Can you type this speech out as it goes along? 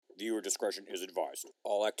Viewer discretion is advised.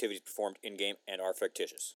 All activities performed in-game and are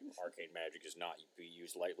fictitious. Arcane magic is not to be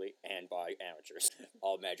used lightly and by amateurs.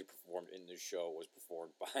 All magic performed in this show was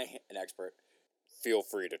performed by an expert. Feel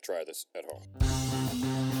free to try this at home.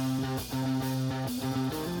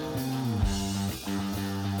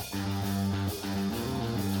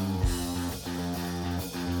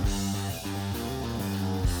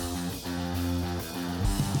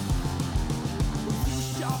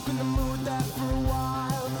 In the mood that for a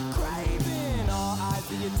while, craving all eyes,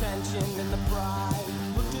 the attention and the pride.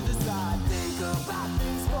 Look to the side, think about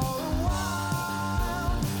things for a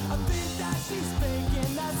while. I think that she's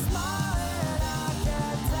faking that smile and I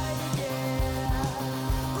can't take it.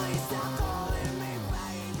 Please stop calling me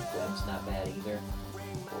baby. Web's not bad either.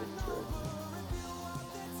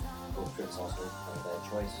 Wolf Trip's also not a bad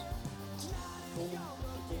choice.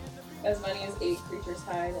 As many as 8 creatures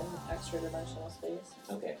hide in extra dimensional space.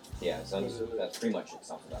 Okay, yeah, so that's pretty much it.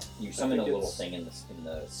 Sums it up. You summon a little thing in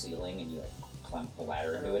the ceiling, and you like climb the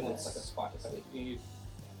ladder into it. And it's like a spot to sleep. You need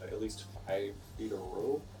at least 5 feet of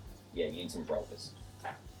rope. Yeah, you need some rope. Those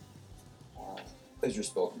are your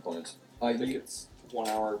spell components. I think it's 1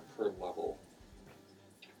 hour per level.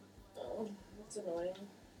 Oh, that's annoying.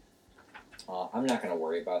 I'm not gonna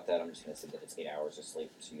worry about that. I'm just gonna say that it's 8 hours of sleep,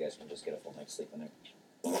 so you guys can just get a full night's sleep in it.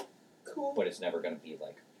 Cool. But it's never gonna be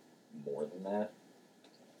like more than that.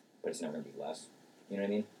 But it's never gonna be less. You know what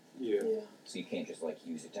I mean? Yeah. So you can't just like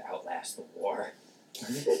use it to outlast the war.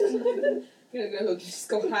 I'm gonna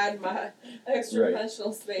go hide in my extra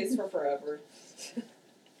dimensional space for forever.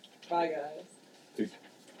 Bye, guys.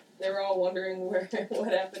 They were all wondering what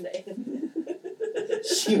happened to Aiden.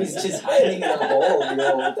 She was just hiding in a hole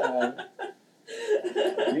the whole time.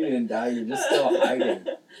 You didn't die, you're just still hiding.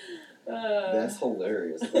 That's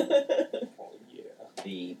hilarious. Oh, yeah.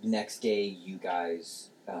 The next day, you guys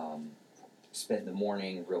spent the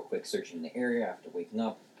morning real quick searching the area after waking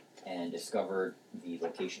up and discovered the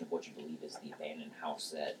location of what you believe is the abandoned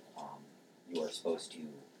house that you are supposed to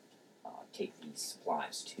take these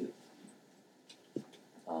supplies to.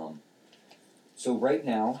 So right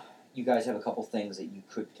now, you guys have a couple things that you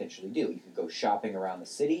could potentially do. You could go shopping around the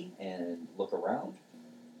city and look around.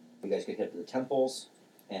 You guys could head to the temples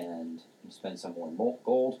and spend some more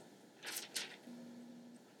gold.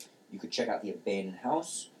 You could check out the abandoned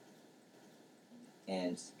house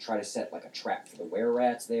and try to set like a trap for the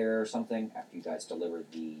were-rats there or something after you guys deliver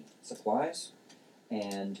the supplies.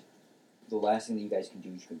 And the last thing that you guys can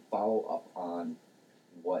do is you can follow up on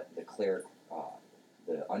what the cleric,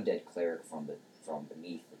 the undead cleric from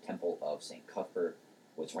beneath the Temple of St. Cuthbert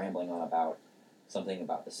was rambling on about, something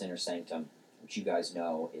about the Sinner Sanctum, which you guys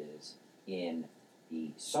know is in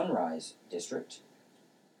the Sunrise District,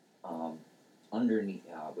 underneath,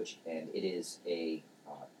 which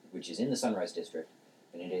is in the Sunrise District,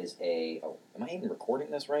 and it is am I even recording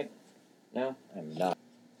this right? No, I'm not.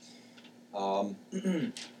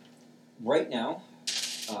 Right now,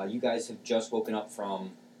 you guys have just woken up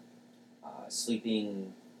from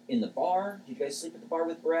sleeping in the bar. Did you guys sleep at the bar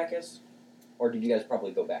with Baracus? Or did you guys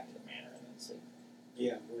probably go back to the manor and then sleep?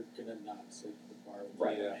 Yeah, we're gonna not sleep at the bar with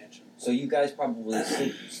Right. the mansion. So you guys probably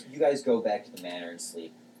sleep. You guys go back to the manor and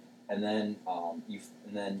sleep, and then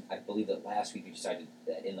I believe that last week you decided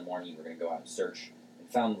that in the morning you were going to go out and search and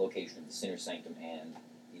found the location of the Sinner Sanctum and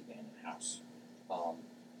the abandoned house.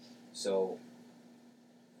 So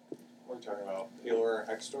We're talking about Paler or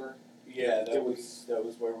Hextor? Yeah, that was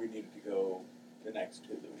where we needed to go. The next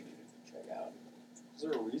two that we needed to check out. Is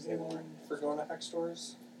there a reason for going to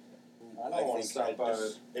Hextor's? I I don't want to think stop by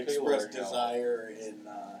just Paler, express you know, desire in.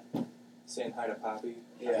 saying hi to Poppy.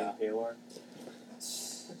 Yeah. Paler.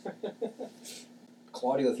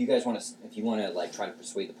 Claudio, if you want to like try to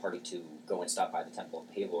persuade the party to go and stop by the Temple of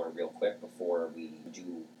Pelor real quick before we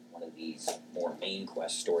do one of these more main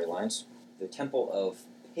quest storylines. The Temple of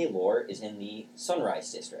Pelor is in the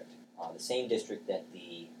Sunrise District, the same district that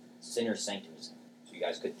the Sinner Sanctum is in. So you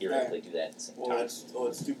guys could theoretically do that at the same time.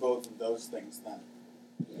 Let's do both of those things then.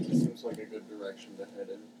 Seems like a good direction to head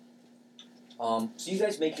in. So you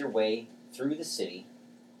guys make your way through the city,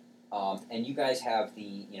 and you guys have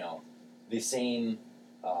the same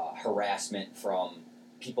harassment from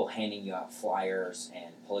people handing you out flyers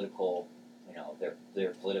and political,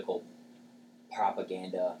 their political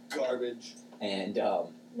propaganda Garbage. and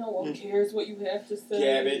No one cares what you have to say.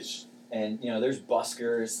 Cabbage. and there's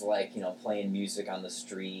buskers playing music on the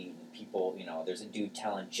street. And people, there's a dude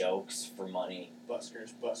telling jokes for money.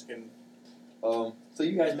 Buskers busking. So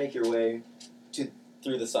you guys make your way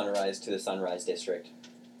through the Sunrise to the Sunrise District,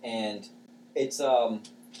 and it's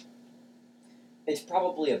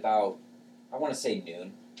probably about, I want to say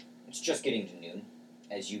noon. It's just getting to noon,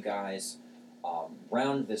 as you guys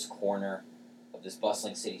round this corner of this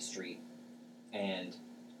bustling city street, and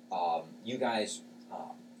you guys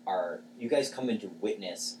come in to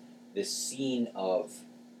witness this scene of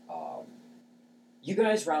you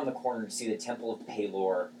guys round the corner to see the Temple of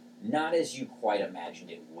Pelor, not as you quite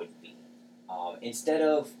imagined it would be. Instead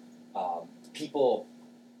of people,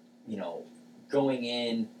 going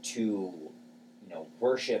in to,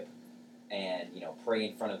 worship and, pray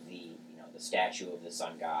in front of the statue of the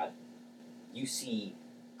sun god, you see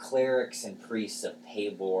clerics and priests of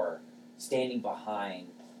Pelor standing behind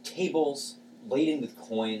tables laden with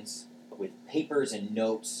coins, with papers and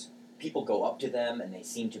notes. People go up to them and they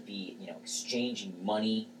seem to be, exchanging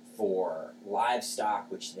money for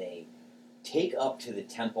livestock, which they take up to the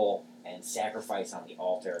temple and sacrifice on the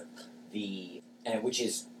altar. Which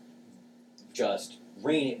is just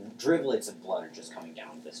dribblets of blood are just coming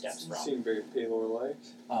down the steps You from. seem very Pelor-like.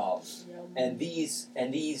 And these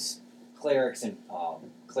clerics and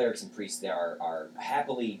priests there are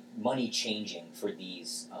happily money changing for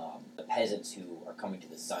these the peasants who are coming to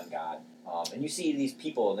the sun god. And you see these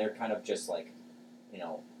people, and they're kind of just like,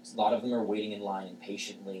 a lot of them are waiting in line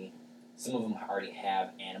impatiently. Some of them already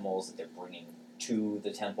have animals that they're bringing to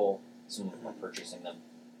the temple. Some of them are purchasing them.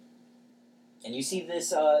 And you see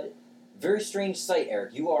this very strange sight,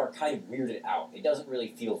 Eric. You are kind of weirded out. It doesn't really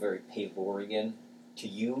feel very Pelorian to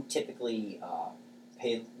you. Typically,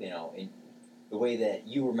 in the way that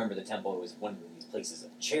you remember the temple, it was one of these places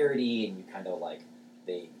of charity, and you kind of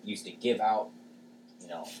they used to give out,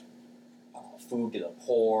 food to the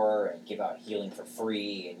poor and give out healing for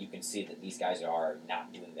free, and you can see that these guys are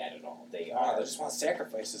not doing that at all. They are. They just want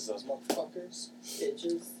sacrifices, those motherfuckers.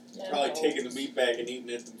 Bitches. Probably taking the meat bag and eating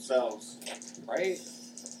it themselves. Right?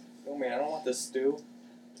 Oh man, I don't want this stew.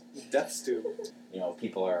 Death stew.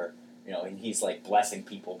 People are, and he's blessing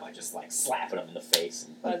people by just slapping them in the face.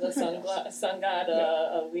 By the sun god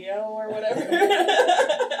Leo or whatever.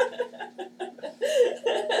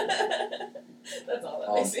 That's all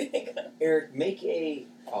that makes me think of. Eric, make a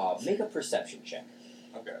perception check.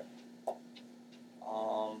 Okay.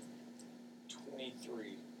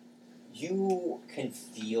 23. You can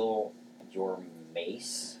feel your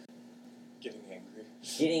mace Getting angry.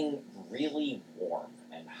 getting really warm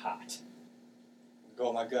and hot. Go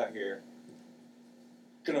on my gut here.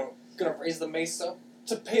 Gonna raise the mace up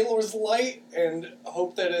to Pelor's light and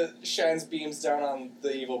hope that it shines beams down on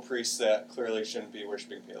the evil priests that clearly shouldn't be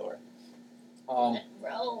worshipping Pelor.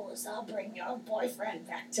 Rose, I'll bring your boyfriend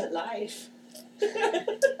back to life.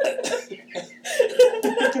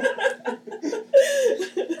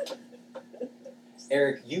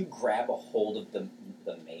 Eric, you grab a hold of the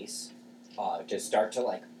mace to start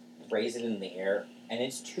to raise it in the air, and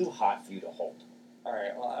it's too hot for you to hold.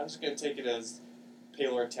 Alright, well, I'm just gonna take it as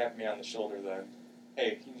Pelor tapped me on the shoulder then.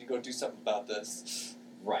 Hey, you need to go do something about this.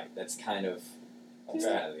 Right, that's kind of the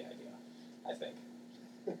idea, I think.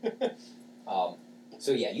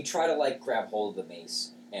 So yeah, you try to grab hold of the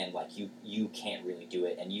mace, and you can't really do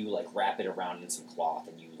it, and you wrap it around in some cloth,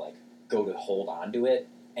 and you go to hold on to it,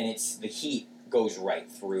 and the heat goes right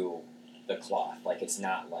through the cloth. It's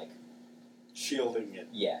not Shielding it.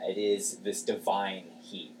 yeah, it is this divine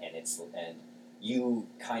heat, and you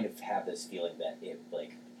kind of have this feeling that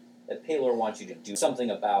that Pelor wants you to do something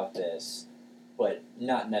about this, but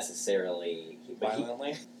not necessarily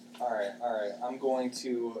Violently? Alright. I'm going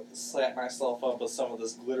to slap myself up with some of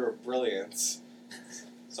this glitter of brilliance.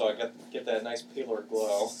 So I get that nice Pelor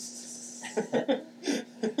glow.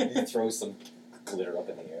 You throw some glitter up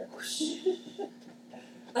in the air.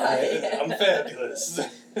 I'm fabulous.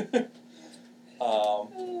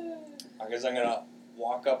 I guess I'm gonna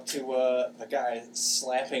walk up to the guy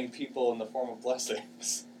slapping people in the form of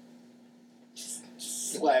blessings.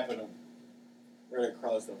 Slapping them right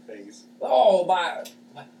across the face. Oh, my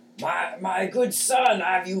good son,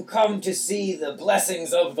 have you come to see the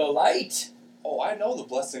blessings of the light? Oh, I know the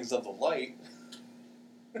blessings of the light.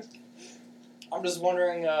 I'm just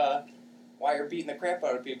wondering why you're beating the crap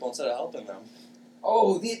out of people instead of helping them.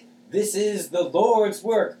 Oh, this is the Lord's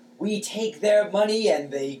work. We take their money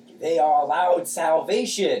and they are allowed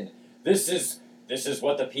salvation. This is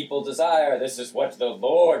what the people desire. This is what the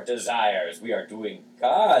Lord desires. We are doing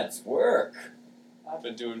God's work. I've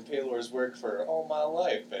been doing Pelor's work for all my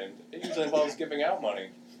life, and it usually involves giving out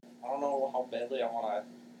money. I don't know how badly I want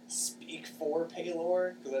to speak for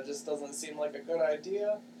Pelor, because that just doesn't seem like a good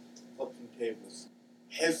idea. Flipping tables.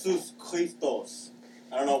 Jesus Christos.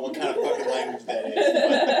 I don't know what kind of fucking language that is,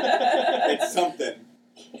 but it's something.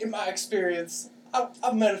 In my experience,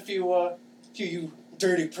 I've met a few you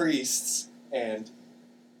dirty priests, and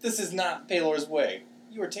this is not Pelor's way.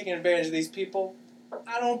 You are taking advantage of these people.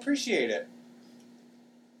 I don't appreciate it.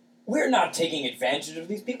 We're not taking advantage of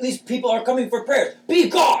these people. These people are coming for prayers. Be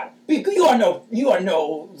gone! You are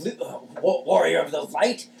no warrior of the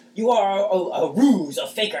light. You are a ruse, a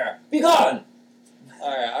faker. Be gone!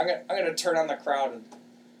 Alright, I'm gonna turn on the crowd and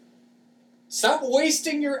stop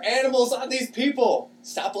wasting your animals on these people!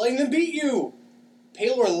 Stop letting them beat you!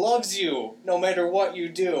 Palor loves you, no matter what you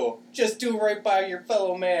do. Just do right by your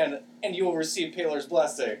fellow man, and you will receive Palor's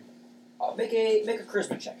blessing. Make a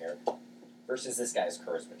charisma check, Eric. Versus this guy's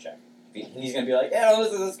charisma check. He's gonna be like, yeah,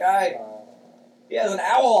 listen to this guy. He has an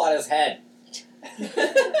owl on his head.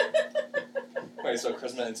 Wait, so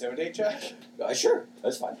charisma intimidate check? Sure,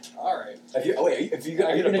 that's fine. Alright. If you, are you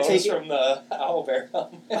I get a gonna bonus take it? from the owlbear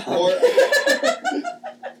helmet. Or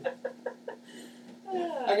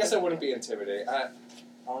I guess I wouldn't be intimidate. I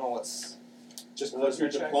don't know what's... Just what's your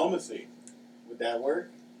charisma check? diplomacy? Would that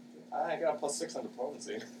work? I got a +6 on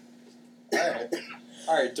diplomacy.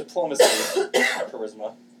 Alright, diplomacy.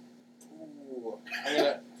 Charisma. Ooh.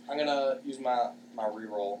 I'm gonna use my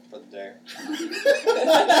reroll for the day.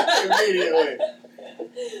 Immediately.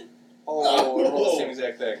 Oh, I rolled the same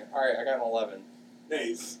exact thing. Alright, I got an 11.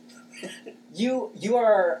 Nice. You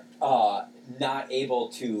are not able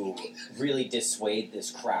to really dissuade this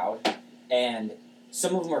crowd, and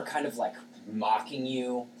some of them are kind of like mocking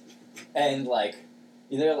you, and like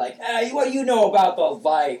they're like, "Hey, what do you know about the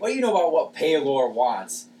light? What do you know about what Palor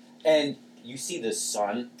wants?" And you see the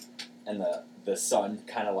sun, and the sun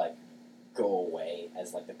kind of like go away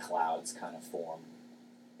as like the clouds kind of form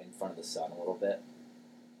in front of the sun a little bit,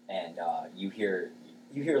 and you hear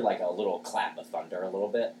like a little clap of thunder a little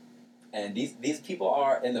bit. And these people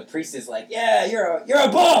are, and the priest is like, yeah, you're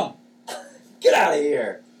a bum! Get out of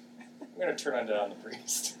here! I'm gonna turn on the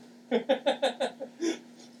priest.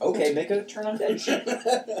 Okay, make a turn on dead check.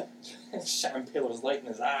 Shine Palor's light in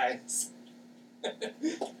his eyes.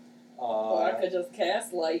 Or I could just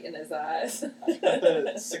cast light in his eyes. I got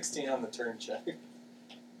the 16 on the turn check. Do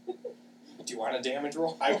you want a damage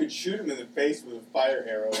roll? I could shoot him in the face with a fire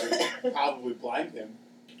arrow and probably blind him.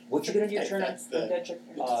 What you gonna do? Turn on That's the- dead check?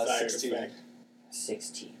 Desired 16. effect.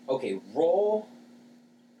 16. Okay, roll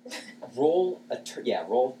roll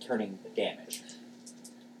turning damage.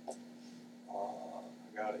 I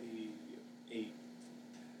got a 8.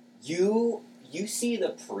 You see the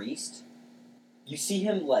priest. You see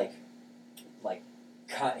him like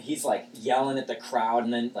he's like yelling at the crowd,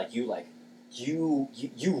 and then like you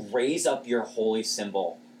raise up your holy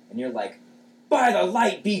symbol, and you're like, "By the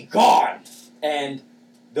light, be gone!" And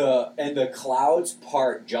the clouds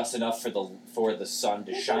part just enough for the sun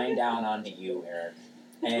to shine down onto you, Eric.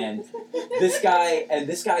 And this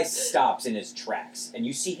guy stops in his tracks, and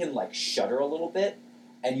you see him like shudder a little bit,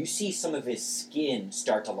 and you see some of his skin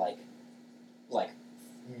start to like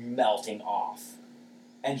melting off,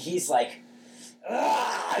 and he's like,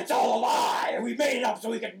 it's all a lie, and we made it up so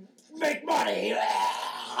we can make money.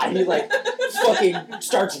 And he like fucking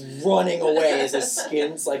starts running away as his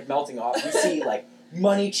skin's like melting off. You see like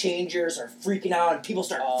money changers are freaking out, and people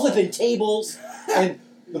start flipping tables, and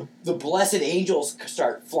the blessed angels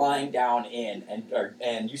start flying down in,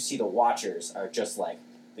 and you see the watchers are just like,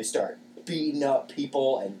 they start beating up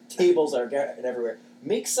people, and tables are getting everywhere.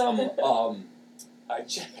 Make some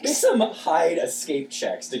hide escape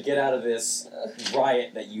checks to get out of this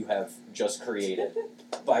riot that you have just created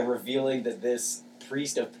by revealing that this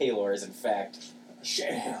priest of Palor is in fact a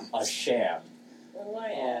sham. What do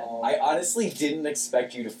I add? I honestly didn't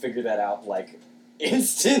expect you to figure that out like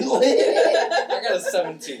instantly. I got a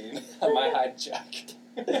 17 on my hide check.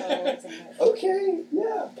 Okay,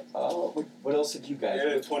 yeah. What else did you I guys got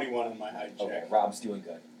a do? 21 on my hide check. Okay, Rob's doing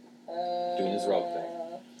good. Doing his rogue thing.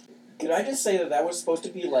 Uh, Can I just say that was supposed to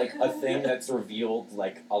be like a thing that's revealed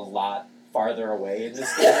like a lot farther away in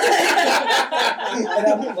this game? And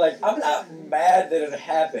I'm like, I'm not mad that it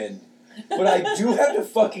happened, but I do have to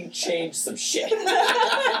fucking change some shit.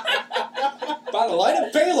 By the light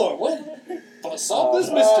of Palor, what? Solve this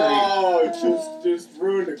mystery. Oh, just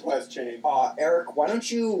ruined the quest chain. Eric, why don't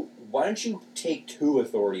you take 2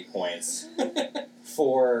 authority points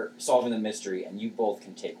for solving the mystery, and you both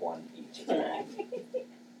can take 1 each.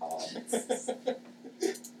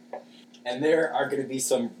 And there are going to be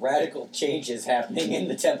some radical changes happening in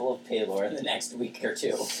the Temple of Palor in the next week or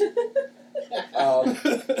 2.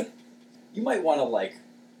 You might want to like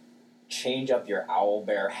change up your owl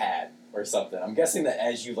bear hat or something. I'm guessing that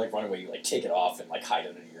as you like run away, you like take it off and like hide it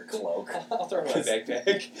under your cloak. I'll throw it in my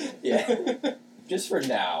backpack. Yeah. Just for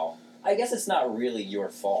now. I guess it's not really your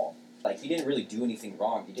fault. Like, you didn't really do anything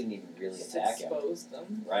wrong. You didn't even really attack him. exposed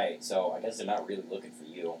them. Right, so I guess they're not really looking for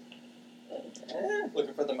you.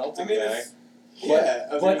 Looking for the melting I mean, guy. Yeah,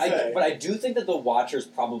 I was But gonna say. I do think that the Watchers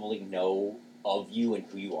probably know of you and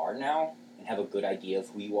who you are now, and have a good idea of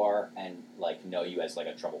who you are, and like know you as like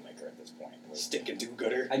a troublemaker at this point. Stinking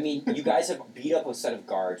do-gooder. I mean, you guys have beat up a set of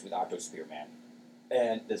guards with Octo Spearman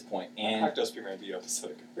at this point, and Octo Spearman beat up a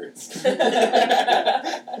set of guards.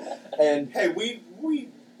 and Hey, we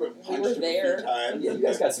punched him a few there. times. yeah, you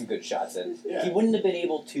guys got some good shots in. Yeah. He wouldn't have been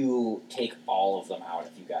able to take all of them out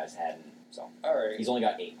if you guys hadn't. So Alright. he's only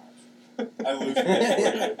got 8 arms. I lose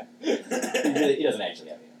that He doesn't actually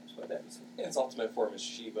have 8 arms, but that's Its ultimate form is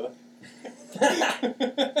Shiva.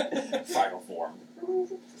 final form.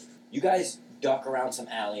 You guys duck around some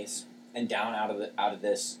alleys and down out of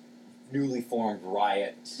this newly formed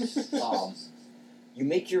riot. You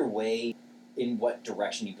make your way in what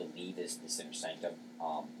direction you believe is the Sinner Sanctum.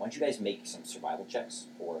 Why don't you guys make some survival checks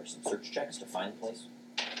or some search checks to find the place?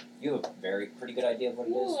 You have a pretty good idea of what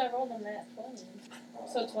it Ooh, is. I rolled a nat 20.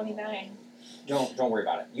 So 29. Don't worry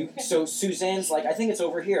about it. So Suzanne's like, I think it's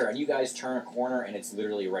over here, and you guys turn a corner, and it's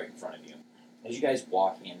literally right in front of you. As you guys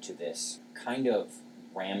walk into this kind of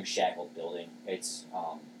ramshackle building, it's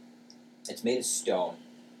made of stone,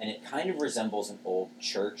 and it kind of resembles an old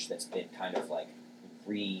church that's been kind of like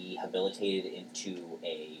rehabilitated into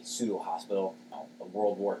a pseudo hospital, a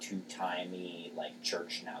World War II timey like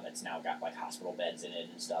church that's now got like hospital beds in it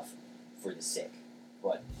and stuff for the sick.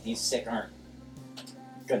 But these sick aren't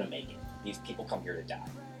gonna make it. These people come here to die.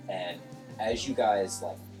 And as you guys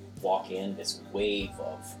like walk in, this wave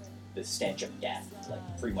of the stench of death like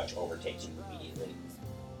pretty much overtakes you immediately.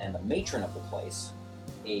 And the matron of the place,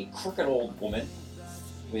 a crooked old woman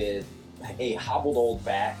with a hobbled old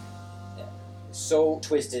back, so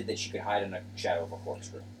twisted that she could hide in a shadow of a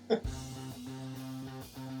corkscrew.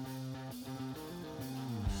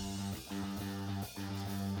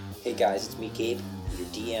 Hey guys, it's me, Gabe, your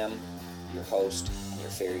DM, your host, and your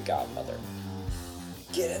fairy godmother.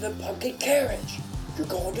 Get in the pumpkin carriage. You're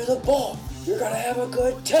going to the ball. You're gonna have a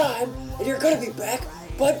good time, and you're gonna be back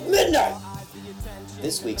by midnight.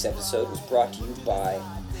 This week's episode was brought to you by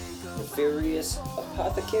Nefarious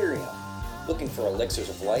Apothecarium. Looking for elixirs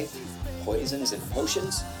of life, poisons and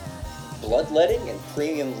potions, bloodletting and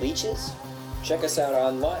premium leeches? Check us out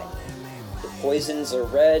online. The poisons are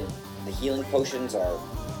red, the healing potions are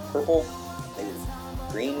purple, maybe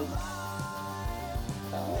green.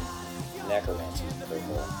 Necromancy is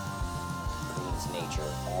purple. Means nature.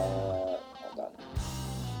 Hold on.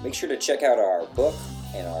 Make sure to check out our book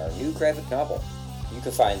and our new graphic novel. You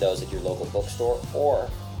can find those at your local bookstore or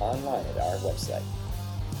online at our website.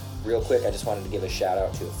 Real quick, I just wanted to give a shout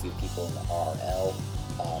out to a few people in the RL,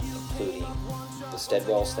 including the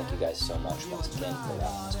Steadwells. Thank you guys so much once again for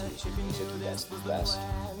allowing us to use your music. You guys are the best.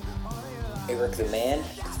 Eric the Man,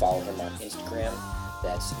 you can follow him on Instagram.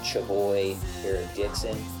 That's Chaboy Eric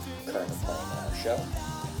Dixon, currently playing in our show.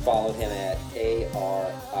 Follow him at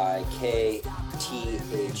ARIKTHEMAN,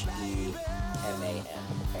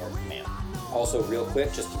 Eric Man. Also, real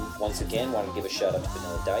quick, just once again, want to give a shout out to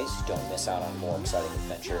Vanilla Dice. Don't miss out on more exciting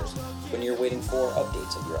adventures when you're waiting for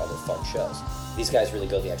updates of your other fun shows. These guys really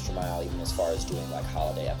go the extra mile, even as far as doing like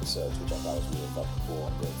holiday episodes, which I thought was really fucking cool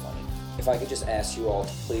and really funny. If I could just ask you all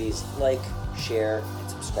to please like, share, and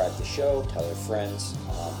subscribe to the show, tell your friends.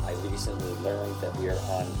 I recently learned that we are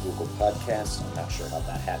on Google Podcasts. I'm not sure how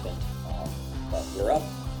that happened, but we're up.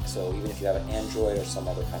 So even if you have an Android or some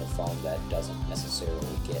other kind of phone that doesn't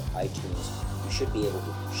necessarily get iTunes, you should be able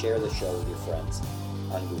to share the show with your friends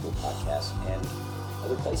on Google Podcasts and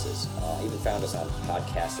other places. Even found us on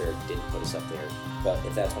Podcaster, didn't put us up there. But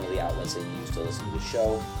if that's one of the outlets that you use to listen to the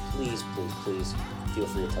show, please feel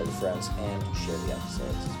free to tell your friends and share the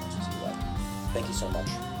episodes as much as you like. Thank you so much.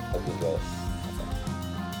 Hope you enjoy it.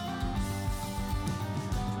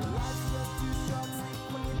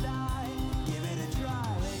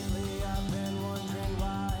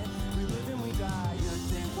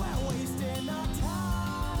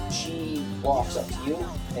 She walks up to you,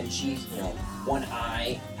 and she's, one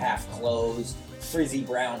eye half closed, frizzy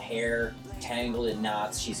brown hair, tangled in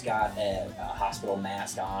knots. She's got a hospital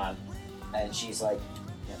mask on, and she's like,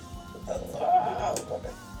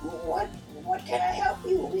 What can I help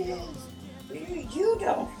you with? You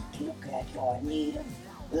don't look at your need of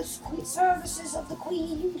the services of the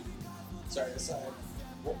Queen. Sorry, aside.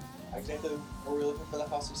 Exactly, were we looking for the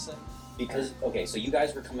House of Sin? because, okay, so you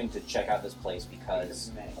guys were coming to check out this place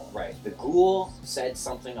because, right, the ghoul said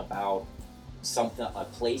something about a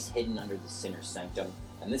place hidden under the Sinner Sanctum,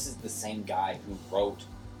 and this is the same guy who wrote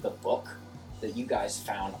the book that you guys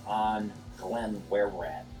found on Glen where we're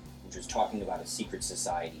at, which was talking about a secret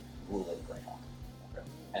society ruling Greyhawk. Okay.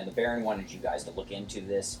 And the Baron wanted you guys to look into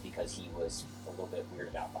this because he was a little bit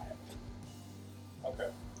weirded out by it. Okay.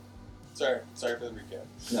 Sorry for the recap.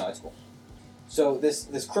 No, it's cool. So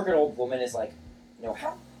this crooked old woman is like,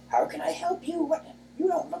 How can I help you? What? You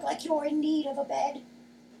don't look like you're in need of a bed.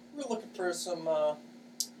 We're looking for some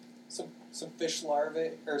fish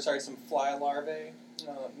larvae, some fly larvae.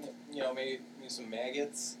 Maybe some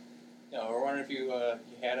maggots. We're wondering if you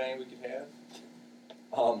had any we could have.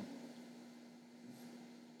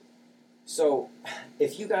 So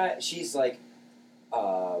if you guys, she's like,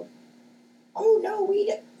 Oh no,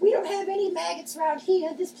 we don't have any maggots around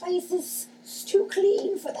here. This place is too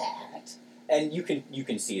clean for that. and you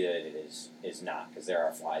can see that it is not, because there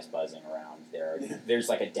are flies buzzing around. There's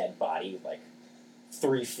like a dead body like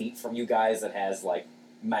 3 feet from you guys that has like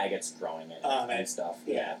maggots growing in it and stuff.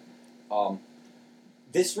 yeah.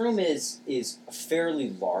 This room is fairly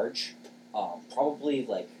large, probably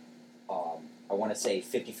like I want to say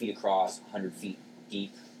 50 feet across, 100 feet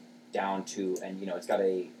deep, down to, and it's got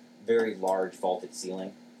a very large vaulted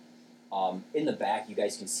ceiling. In the back, you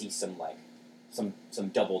guys can see some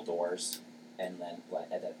double doors, and then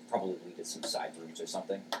that probably lead to some side rooms or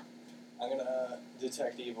something. I'm gonna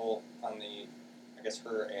detect evil on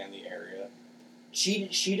her and the area.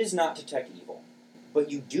 She does not detect evil, but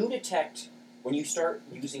you do detect when you start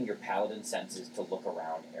using your paladin senses to look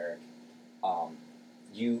around, Eric.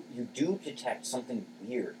 You do detect something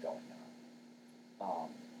weird going on.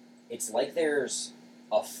 It's like there's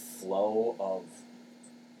a flow of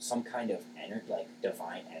some kind of like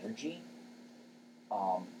divine energy.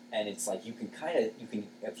 And it's like you can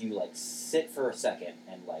if you like sit for a second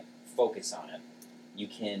and like focus on it, you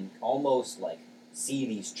can almost like see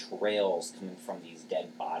these trails coming from these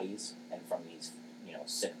dead bodies and from these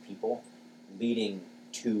sick people, leading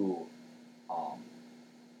to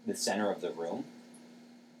the center of the room,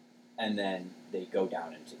 and then they go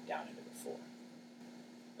down into the floor.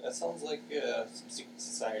 That sounds like some secret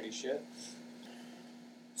society shit.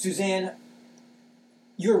 Suzanne,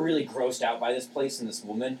 you're really grossed out by this place and this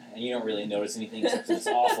woman, and you don't really notice anything except for this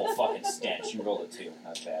awful fucking stench. You rolled a 2.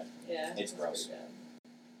 That's bad. Yeah. It's gross. Pretty bad.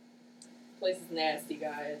 Place is nasty,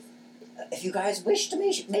 guys. If you guys wish to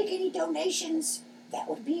make any donations, that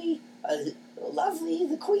would be lovely.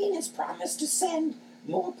 The Queen has promised to send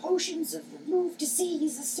more potions of remove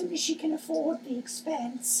disease as soon as she can afford the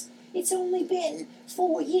expense. It's only been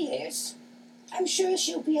 4 years. I'm sure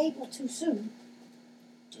she'll be able to soon.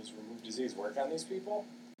 Does remove disease work on these people?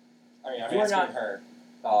 I mean, I'm You're asking not- her.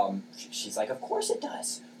 She's like, of course it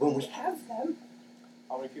does. When we have them.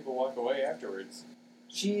 How many people walk away afterwards?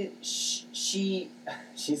 She's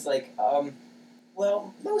like,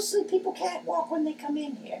 Well, mostly people can't walk when they come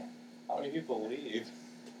in here. How many people leave?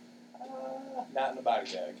 Not in a body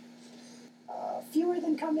bag. Fewer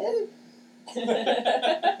than come in.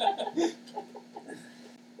 I'm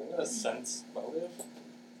gonna sense motive.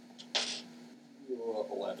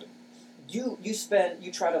 11. You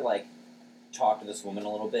try to like talk to this woman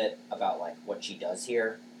a little bit about like what she does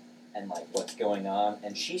here and like what's going on,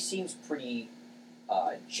 and she seems pretty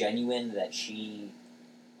genuine that she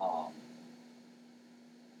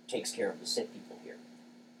takes care of the sick people here.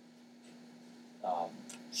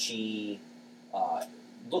 She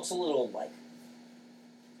looks a little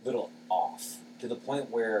off, to the point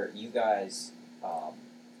where you guys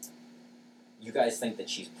think that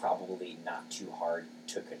she's probably not too hard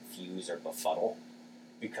to confuse or befuddle,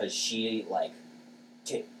 because she like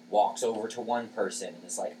walks over to one person and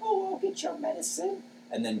is like, "Oh, I'll get your medicine,"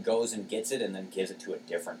 and then goes and gets it and then gives it to a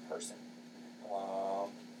different person.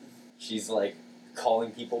 She's like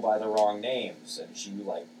calling people by the wrong names, and she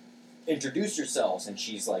like introduce yourselves, and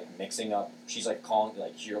she's like mixing up. She's like calling,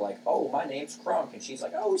 like, you're like, "Oh, my name's Krunk," and she's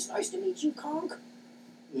like, "Oh, it's nice to meet you, Konk."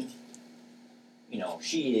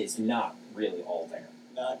 She is not really all there.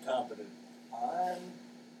 Not competent.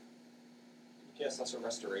 Guess that's a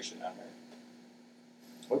restoration on her.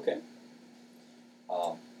 Okay.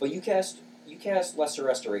 But you cast lesser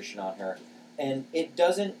restoration on her, and it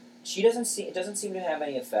doesn't seem to have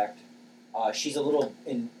any effect. She's a little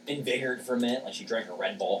invigorated for a minute, like she drank a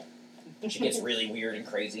Red Bull. She gets really weird and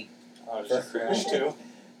crazy. Oh, did she crash too?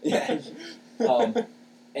 Yeah.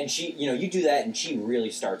 And she, you do that, and she really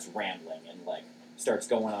starts rambling and like starts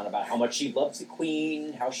going on about how much she loves the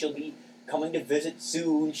Queen, how she'll be coming to visit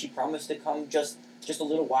soon. She promised to come just a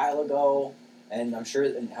little while ago, and I'm sure,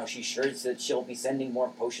 and how she's sure that she'll be sending more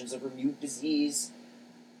potions of remove disease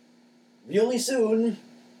really soon.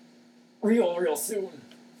 Real soon.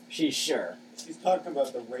 She's sure. She's talking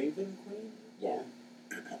about the Raven Queen? Yeah.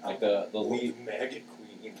 Like the lead. Maggot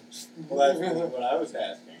Queen. Well, that's what I was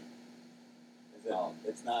asking. Is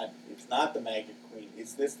that it's not the Maggot Queen.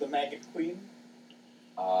 Is this the Maggot Queen?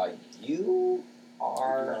 You You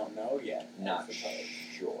are don't know yet. I not suppose.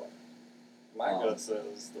 sure. My gut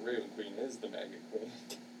says the Raven Queen is the Maggot Queen.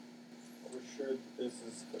 We're sure this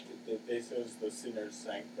is. They say it's the Sinner's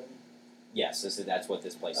Sanctum. Yes, that's what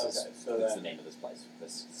this place is. Okay, so That's the then name of this place.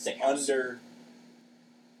 This sick house. under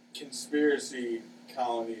conspiracy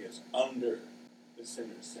colony is under the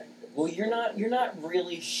Sinner's Sanctum. Well, you're not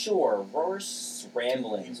really sure. Roar's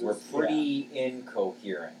ramblings He were was- pretty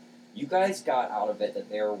incoherent. You guys got out of it that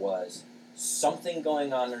there was something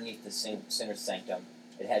going on underneath the Sinner's Sanctum.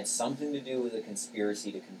 It had something to do with a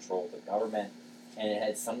conspiracy to control the government, and it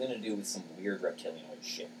had something to do with some weird reptilianoid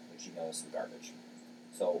shit, which you know is some garbage.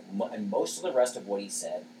 So, and most of the rest of what he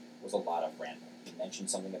said was a lot of rambling. He mentioned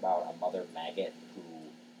something about a mother maggot who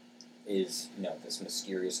is, this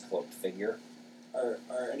mysterious cloaked figure. Are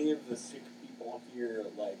any of the sick people here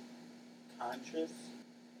like conscious?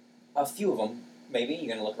 A few of them, maybe. You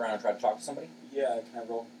gonna look around and try to talk to somebody? Yeah, can I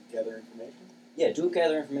roll gather information? Yeah, do a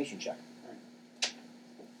gather information check.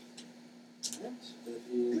 That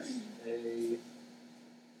is a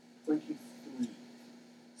 23.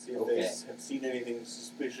 See if Okay. they have seen anything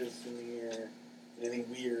suspicious in the air, anything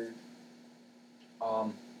weird.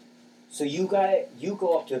 So you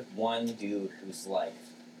go up to one dude who's like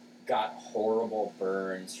got horrible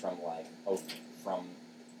burns from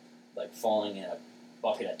falling in a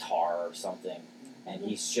bucket of tar or something, and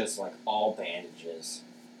he's just like all bandages,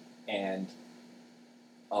 and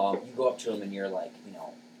you go up to him and you're like,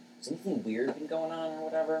 has anything weird been going on or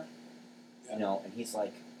whatever? Yeah. And he's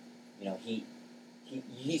like,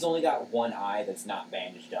 he's only got one eye that's not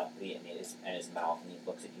bandaged up in his mouth, and he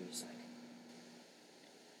looks at you. He's like,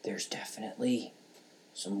 There's definitely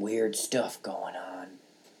some weird stuff going on.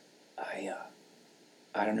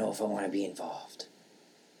 I don't know if I want to be involved.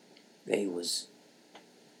 They was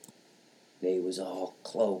all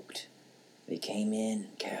cloaked. They came in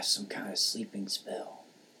and cast some kind of sleeping spell.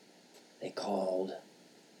 They called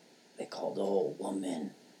the old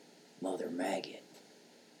woman Mother Maggot.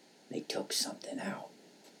 They took something out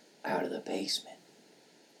of the basement.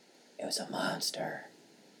 It was a monster.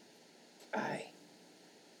 I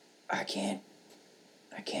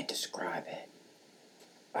can't describe it.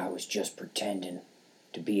 I was just pretending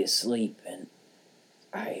to be asleep, and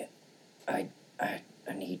I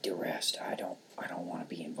need to rest. I don't want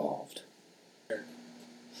to be involved.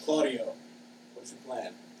 Claudio, what's your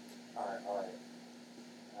plan? Alright.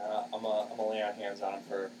 I'm gonna lay on hands on him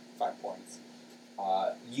for 5 points.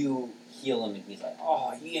 you heal him, and he's like,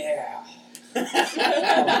 oh yeah.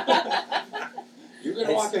 You're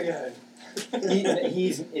gonna walk again.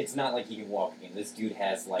 It's not like he can walk again. This dude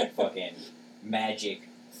has like fucking magic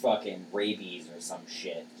fucking rabies or some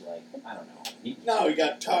shit. Like, I don't know. No, he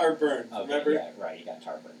got tar burns, Okay, remember? yeah, right, he got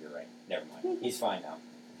tar burn. You're right. Never mind. He's fine now.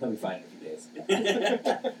 He'll be fine in a few days.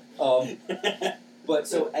 But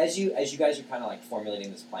so as you guys are kind of like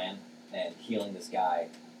formulating this plan and healing this guy,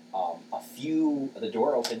 the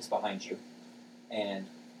door opens behind you, and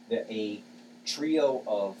a trio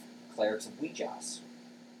of clerics of Ouijas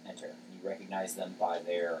enter. You recognize them by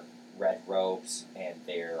their red robes and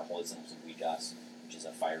their holy symbols of Ouijas, which is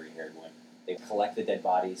a fiery-haired one. They collect the dead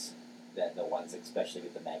bodies, the ones especially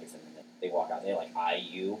with the maggots in them. They walk out. They like eye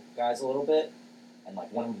you guys a little bit, and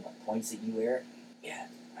like one of them like points at you, Eric. Yeah,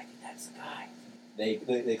 I think that's the guy.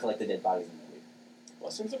 They collect the dead bodies and they leave.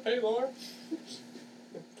 Blessings of Paylor.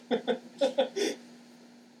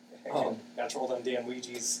 Gotta roll them damn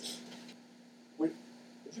Ouijas. Would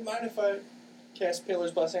you mind if I cast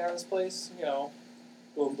Paylor's blessing on this place? Go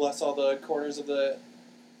and bless all the corners of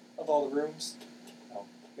all the rooms.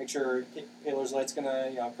 Make sure Paylor's light's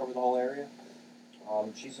gonna cover the whole area.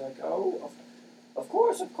 She's like, oh, of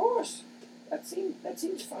course. That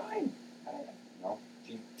seems fine.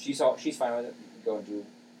 She's fine with it. You go and do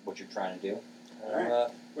what you're trying to do.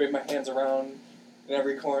 Wave my hands around in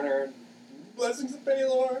every corner. Blessings of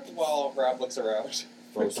Paylor while Rob looks around.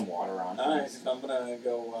 Throw some water on. Alright, so I'm gonna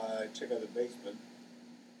go check out the basement.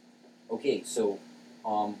 Okay, so,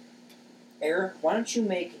 Eric, why don't you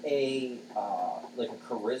make a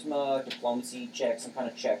charisma, diplomacy check, some kind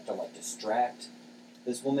of check to like distract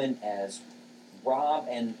this woman as Rob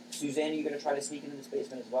and Suzanne, are you gonna try to sneak into this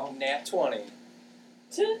basement as well? Nat 20.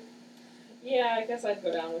 Yeah, I guess I'd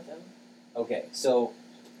go down with him. Okay, so,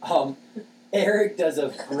 Eric does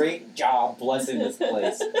a great job blessing this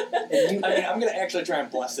place. And I'm gonna actually try and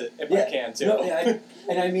bless it if I can too. No,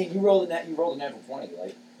 you rolled a natural 20.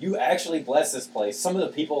 Like, you actually bless this place. Some of the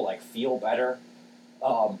people like feel better.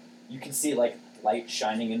 You can see like light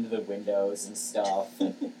shining into the windows and stuff.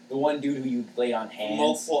 And the one dude who you laid on hands.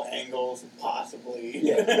 Multiple angles, possibly.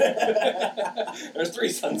 Yeah. There's 3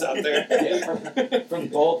 suns out there. Yeah, from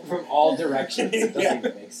all directions. It doesn't Yeah.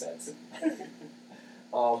 even make sense.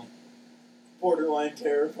 Borderline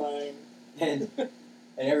terrifying. And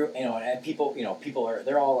and people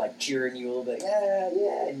they're all like cheering you a little bit,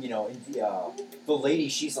 yeah, and the lady,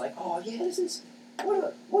 she's like, oh yeah, this is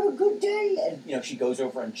what a good day, and she goes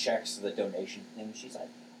over and checks the donation thing. She's like,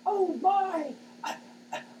 oh my,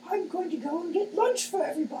 I'm going to go and get lunch for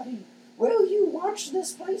everybody. Will you watch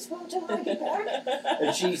this place till I get back?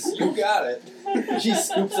 And You got it. she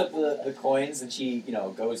scoops up the coins and she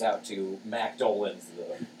goes out to Mac Dolan's,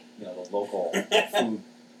 the local food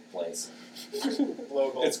place.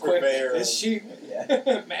 Local It's quick. purveyor It's of- cheap.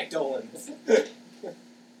 Yeah. McDonald's.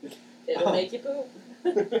 It'll make you poop.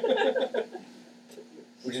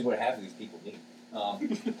 Which is what half of these people need.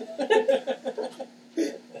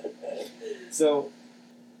 So,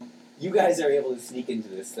 you guys are able to sneak into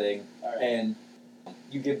this thing, Alright. and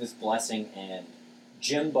you give this blessing, and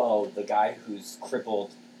Jimbo, the guy who's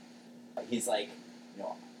crippled, he's like,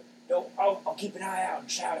 no, I'll keep an eye out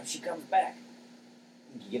and shout if she comes back.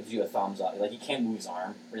 He gives you a thumbs up. Like, he can't move his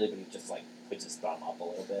arm, really, but he just, puts his thumb up a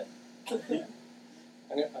little bit.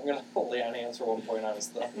 I'm gonna lay on hands for 1 point on his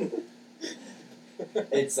thumb.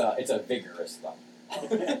 It's a vigorous thumb.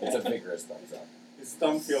 It's a vigorous thumbs up. His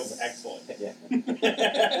thumb feels excellent. Yeah.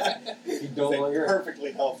 He's He's no a longer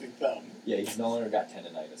perfectly healthy thumb. Yeah, he's no longer got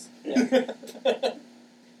tendonitis. Yeah.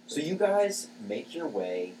 So you guys make your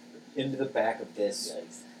way into the back of this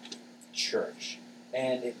church,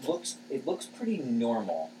 and it looks pretty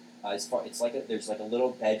normal. There's a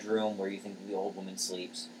little bedroom where you think the old woman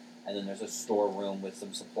sleeps, and then there's a storeroom with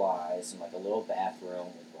some supplies and a little bathroom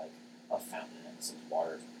with a fountain and some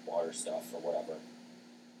water stuff or whatever.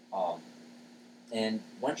 And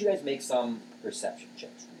why don't you guys make some perception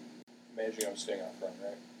checks? Imagine I'm staying out front,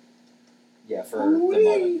 right? Yeah, for the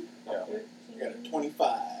moment. Yeah. You got a 25.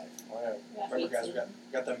 Wow. Yeah, Remember, guys, 18.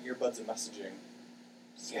 we got them earbuds and messaging.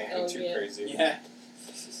 It's not Oh, too yeah. crazy. Yeah.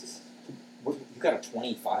 You got a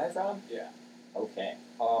 25, Rob? Yeah. Okay.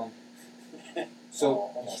 So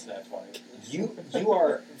almost that 20. You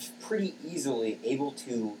are pretty easily able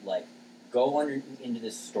to go into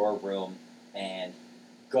this storeroom and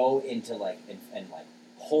go into and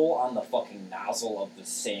pull on the fucking nozzle of the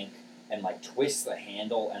sink and twist the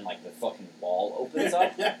handle and the fucking wall opens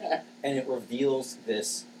up and it reveals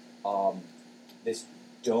this this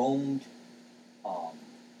domed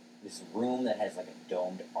this room that has a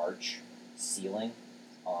domed arch ceiling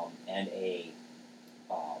and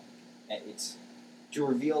it's to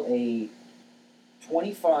reveal a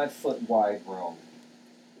 25-foot wide room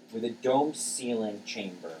with a domed ceiling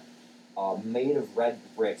chamber made of red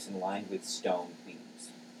bricks and lined with stone beams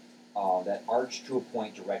that arch to a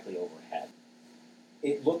point directly overhead.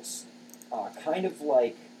 It looks kind of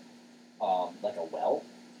like a well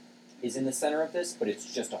is in the center of this, but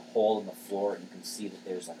it's just a hole in the floor, and you can see that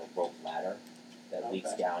there's a rope ladder that leads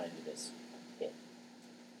Okay. down into this pit.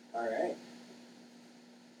 Alright.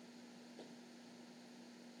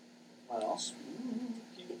 What else?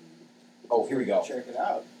 Oh, here we go. Check it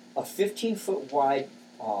out. A 15-foot wide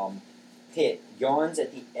pit yawns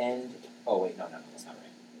at the end. Oh wait, no, that's not right.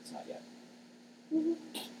 It's not yet.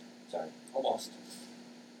 Sorry. Almost.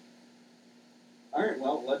 Alright,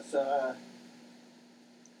 well, let's, I'm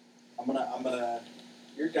gonna,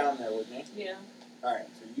 you're down there with me. Yeah. Alright,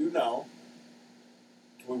 so do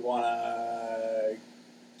we wanna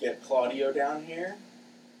get Claudio down here?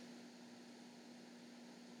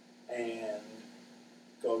 And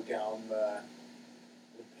go down the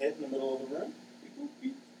pit in the middle of the room?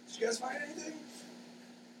 Did you guys find anything?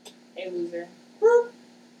 Hey, loser.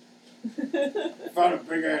 Found a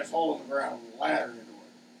big ass hole in the ground with a ladder into it.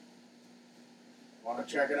 Wanna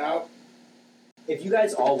check it out? If you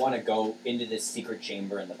guys all want to go into this secret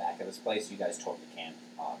chamber in the back of this place, you guys totally can.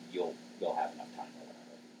 You'll have enough time or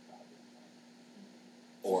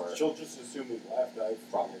whatever. Or She'll just assume we left.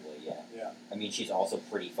 probably, yeah. Yeah. I mean, she's also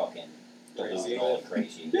pretty fucking Crazy. delusional and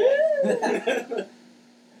crazy. I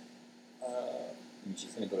mean,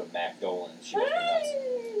 she's gonna go to Mac Dolan. She must be nuts.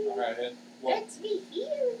 Alright, well, Let me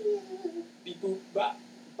heal you. beep boop bop.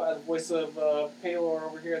 By the voice of Paylor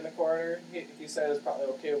over here in the corner, he said it's probably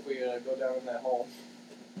okay if we go down in that hole.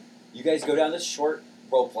 You guys go down this short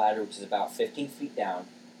rope ladder, which is about 15 feet down,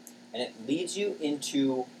 and it leads you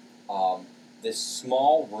into this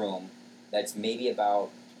small room that's maybe about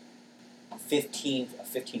a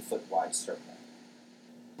 15-foot wide circle.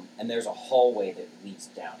 And there's a hallway that leads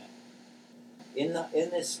down it. In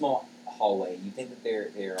this small hallway, you think that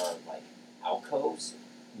there are alcoves,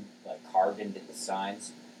 like carved into the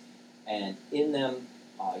signs, and in them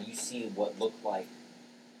you see what look like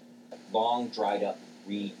long, dried up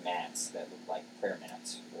reed mats that look like prayer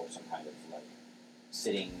mats or some kind of like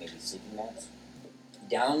sitting, maybe sleeping mats.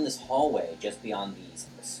 Down this hallway, just beyond these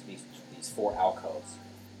 4 alcoves,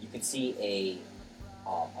 you can see a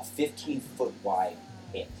 15-foot wide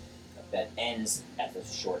pit that ends at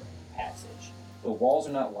this short passage. The walls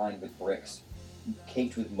are not lined with bricks,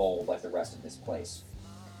 caked with mold like the rest of this place.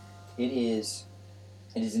 It is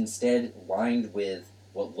instead lined with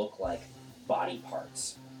what look like body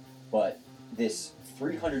parts. But this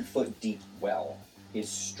 300-foot deep well is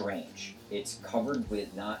strange. It's covered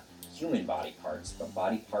with not human body parts, but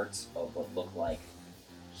body parts of what look like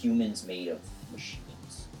humans made of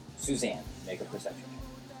machines. Suzanne, make a perception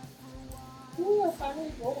check. Ooh, I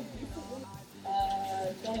finally rolled beautifully.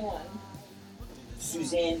 21.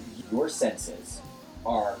 Suzanne, your senses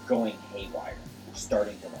are going haywire. You're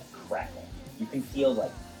starting to like crackle. You can feel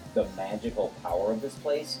like the magical power of this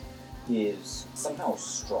place is somehow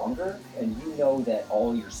stronger, and you know that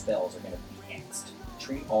all your spells are going to be maxed.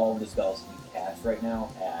 Treat all of the spells that you cast right now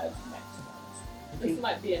as maximums. This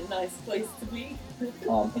might be a nice place to be.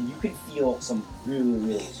 And you can feel some really,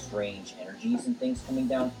 really strange energies and things coming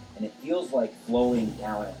down, and it feels like flowing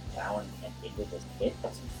down and into this pit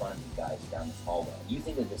that's in front of you guys down this hallway. You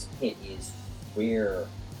think that this pit is where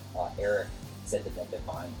Eric said that the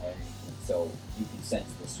divine energy, and so you can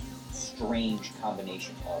sense this strange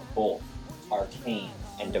combination of both arcane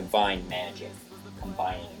and divine magic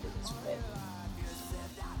combining